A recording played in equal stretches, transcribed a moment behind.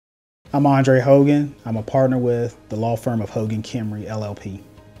I'm Andre Hogan. I'm a partner with the law firm of Hogan-Kimrey, LLP.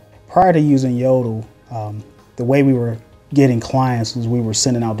 Prior to using Yodle, the way we were getting clients was we were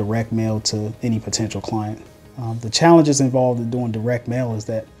sending out direct mail to any potential client. The challenges involved in doing direct mail is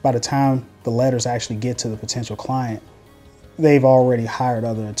that by the time the letters actually get to the potential client, they've already hired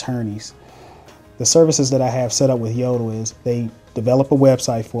other attorneys. The services that I have set up with Yodle is they develop a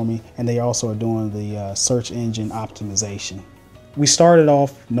website for me, and they also are doing the search engine optimization. We started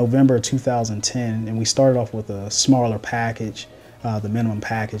off November 2010, and we started off with a smaller package, the minimum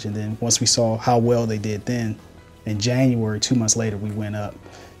package, and then once we saw how well they did then, in January, 2 months later, we went up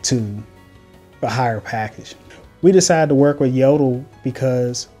to a higher package. We decided to work with Yodle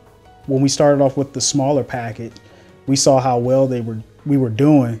because when we started off with the smaller package, we saw how well we were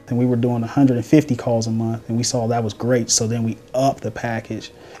doing, and we were doing 150 calls a month, and we saw that was great, so then we upped the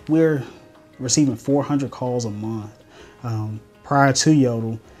package. We're receiving 400 calls a month. Prior to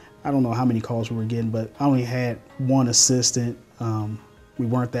Yodle, I don't know how many calls we were getting, but I only had one assistant. We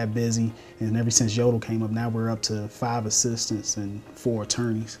weren't that busy, and ever since Yodle came up, now we're up to 5 assistants and 4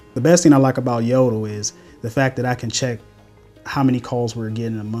 attorneys. The best thing I like about Yodle is the fact that I can check how many calls we're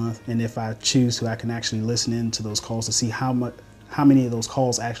getting a month, and if I choose to, I can actually listen into those calls to see how many of those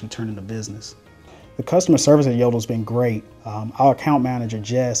calls actually turn into business. The customer service at Yodle has been great. Our account manager,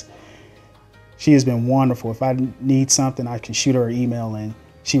 Jess, she has been wonderful. If I need something, I can shoot her an email and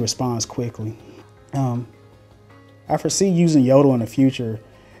she responds quickly. I foresee using Yodle in the future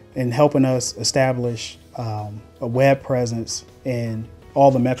in helping us establish a web presence in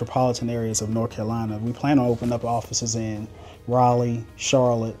all the metropolitan areas of North Carolina. We plan on opening up offices in Raleigh,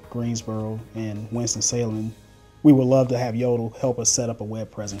 Charlotte, Greensboro, and Winston-Salem. We would love to have Yodle help us set up a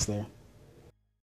web presence there.